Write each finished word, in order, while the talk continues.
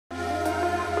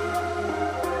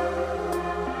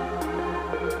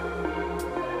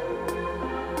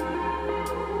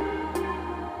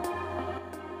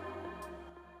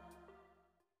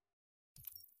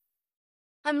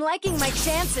I'm liking my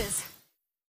chances.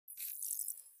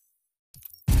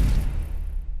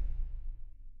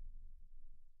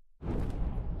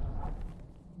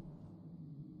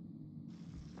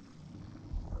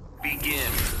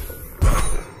 Begin.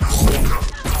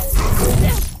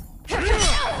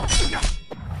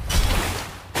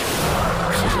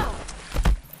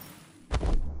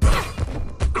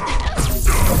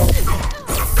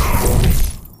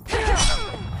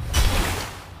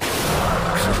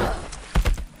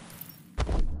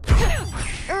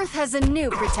 Earth has a new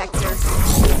protector.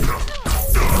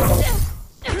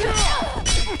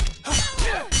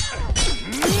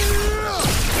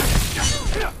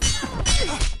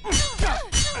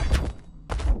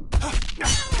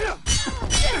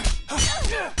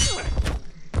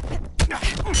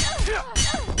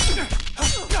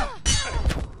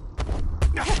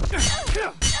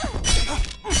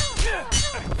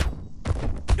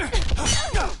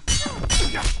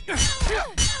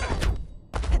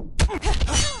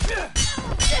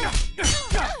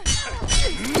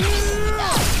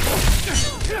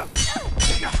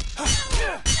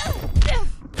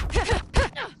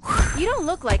 You don't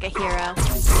look like a hero.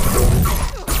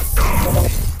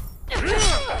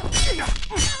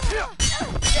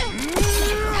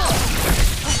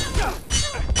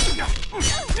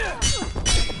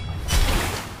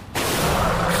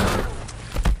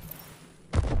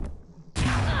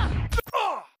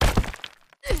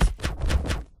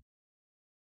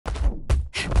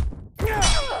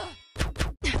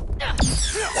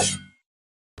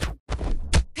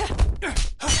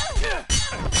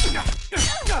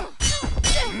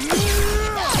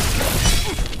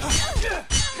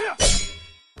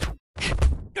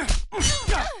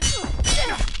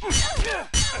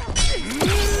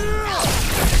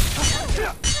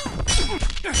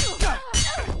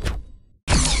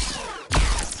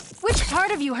 Which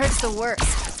part of you hurts the worst?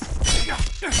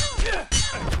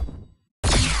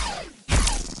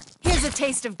 Here's a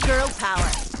taste of girl power.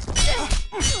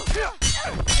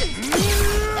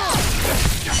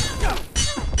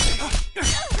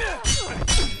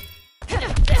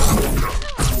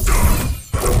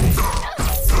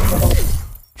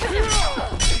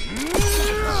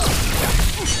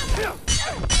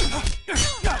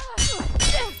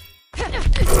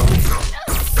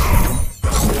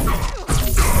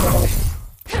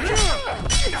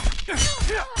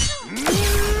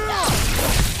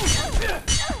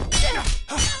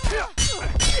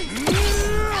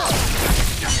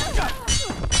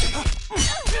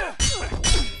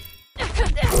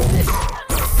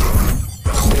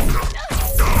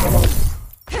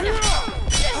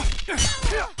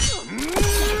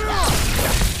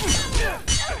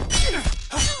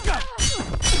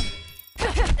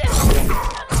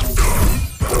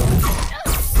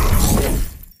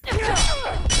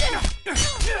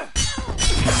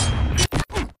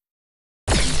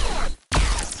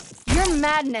 Your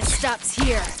madness stops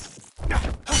here.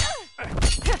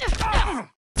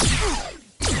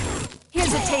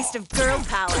 Here's a taste of girl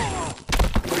power.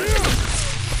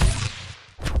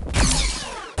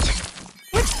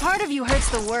 Which part of you hurts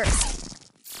the worst?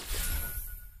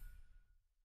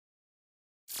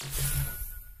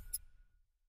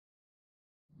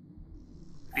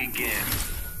 Begin.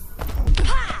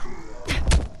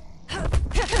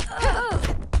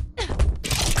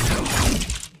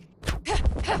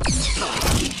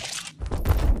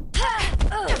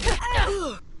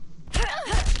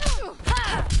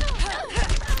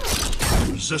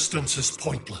 Resistance is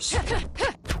pointless.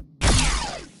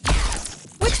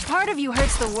 Which part of you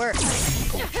hurts the worst?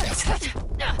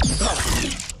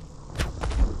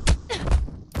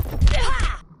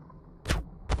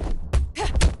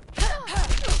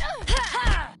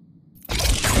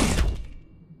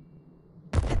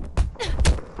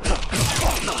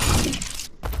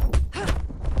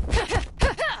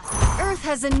 Earth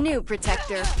has a new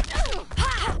protector.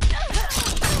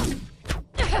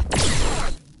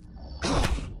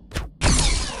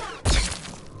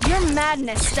 Your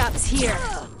madness stops here.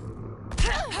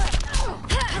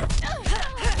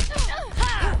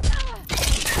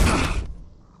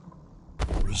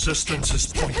 Resistance is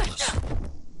pointless.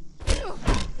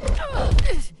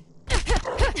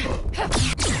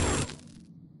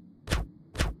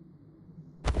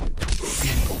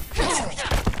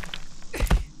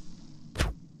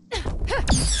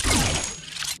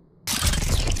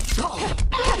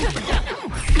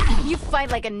 You fight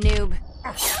like a noob.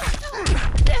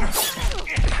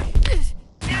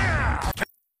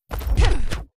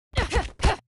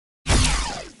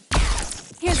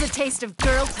 Here's a taste of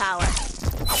girl power.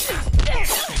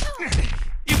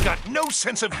 You've got no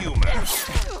sense of humor.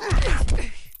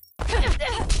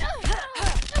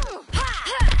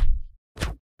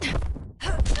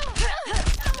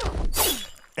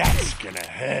 gonna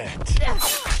hurt.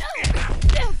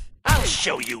 I'll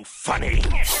show you funny.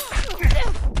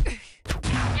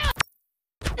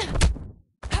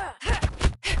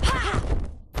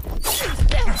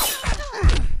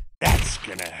 That's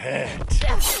gonna hurt.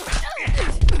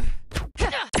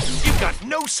 You've got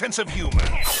no sense of humor.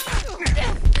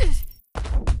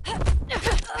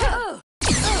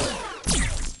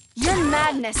 Your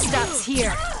madness stops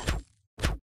here.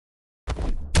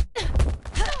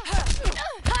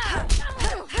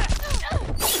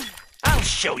 I'll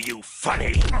show you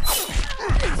funny.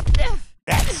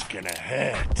 That's gonna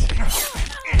hurt.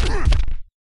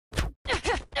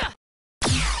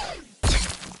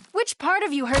 Which part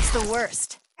of you hurts the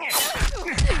worst?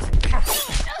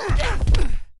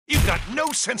 You've got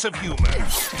no sense of humor.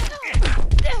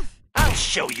 I'll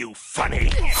show you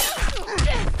funny.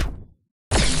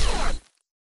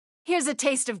 Here's a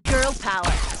taste of girl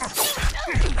power.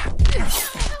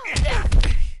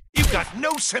 You've got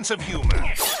no sense of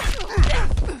humor.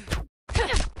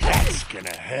 That's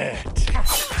gonna hurt.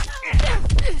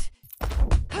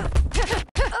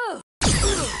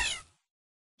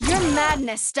 Your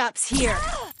madness stops here.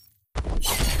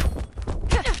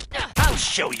 I'll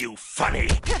show you funny.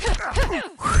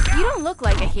 You don't look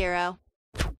like a hero.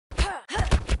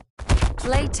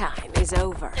 Playtime is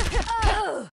over.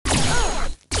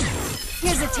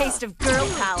 Here's a taste of girl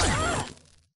power.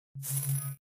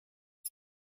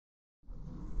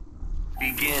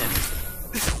 Begin.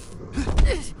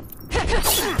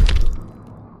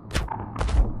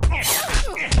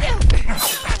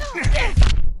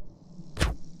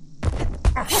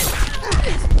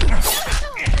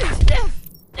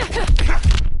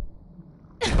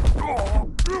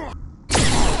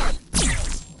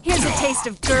 Here's a taste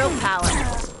of girl power.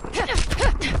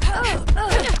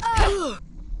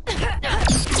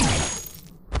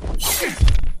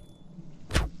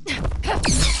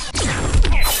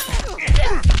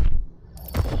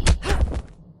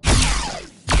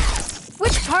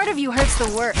 Which part of you hurts the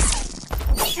worst?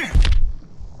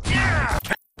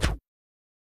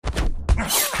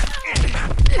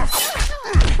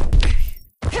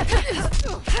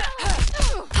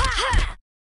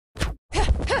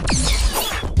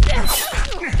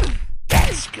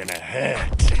 That's gonna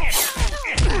hurt.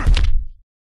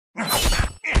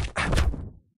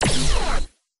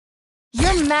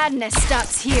 Your madness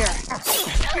stops here.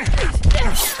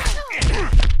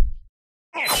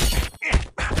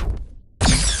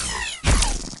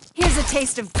 Here's a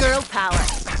taste of girl power.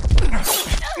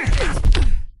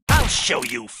 I'll show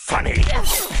you funny.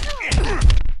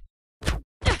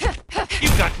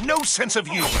 You've got no sense of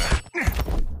humor.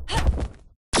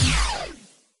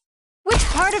 Which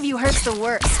part of you hurts the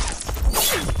worst?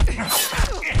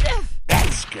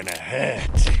 That's gonna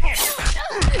hurt.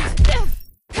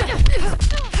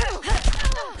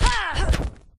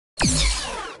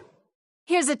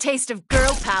 Here's a taste of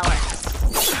girl power.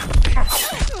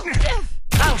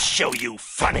 I'll show you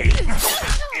funny.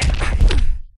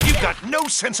 You've got no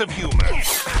sense of humor.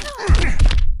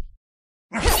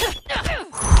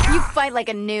 You fight like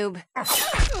a noob.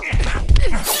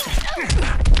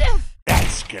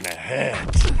 That's gonna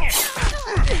hurt.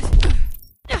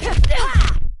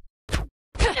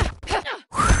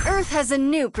 Earth has a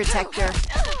new protector.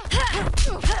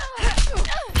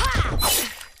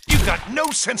 You've got no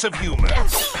sense of humor.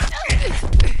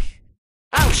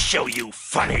 I'll show you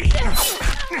funny.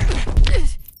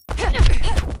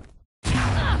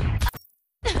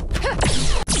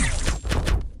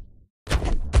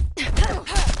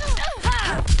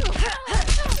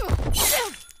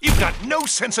 You've got no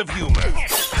sense of humor.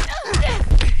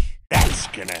 That's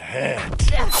gonna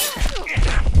hurt.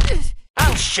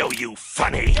 I'll show you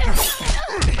funny.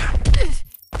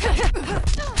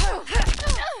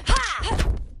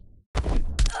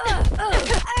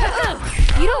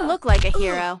 You don't look like a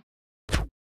hero.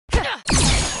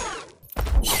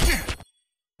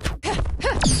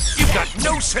 You've got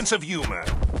no sense of humor.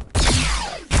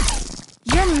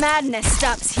 Your madness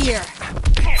stops here.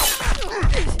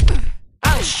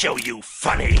 I'll show you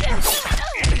funny.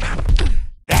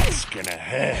 That's gonna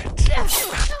hurt.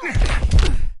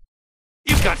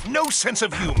 You've got no sense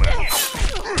of humor.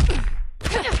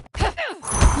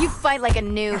 You fight like a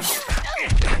noob.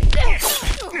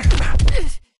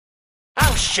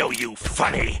 I'll show you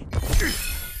funny.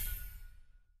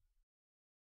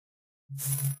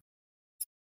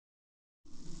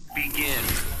 Begin.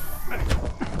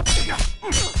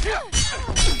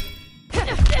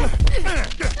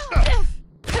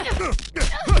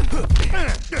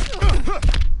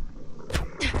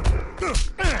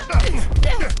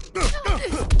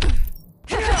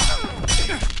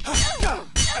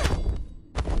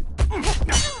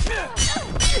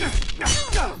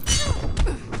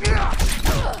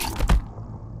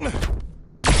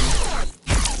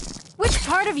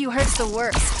 just the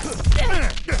worst.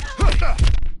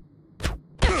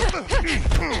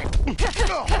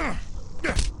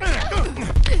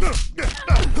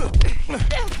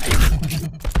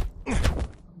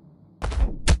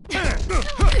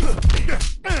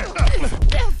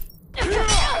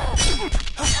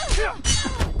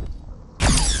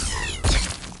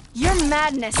 Your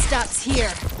madness stops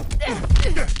here.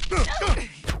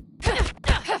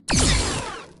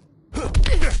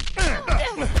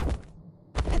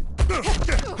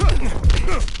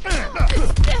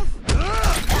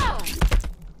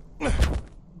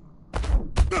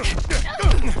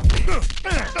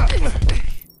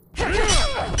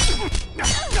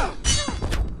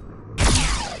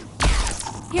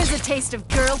 Here's a taste of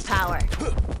girl power.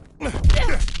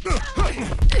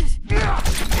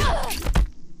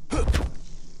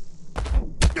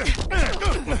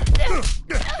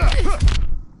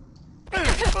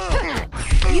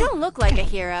 You don't look like a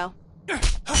hero.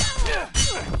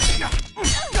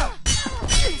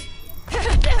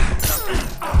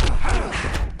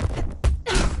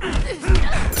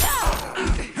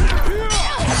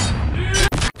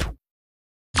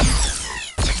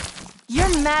 Your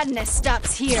madness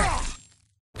stops here.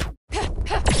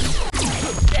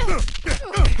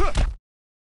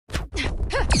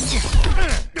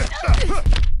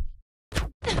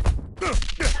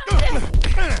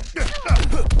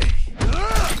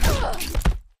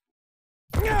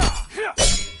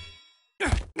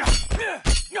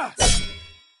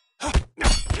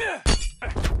 Yeah.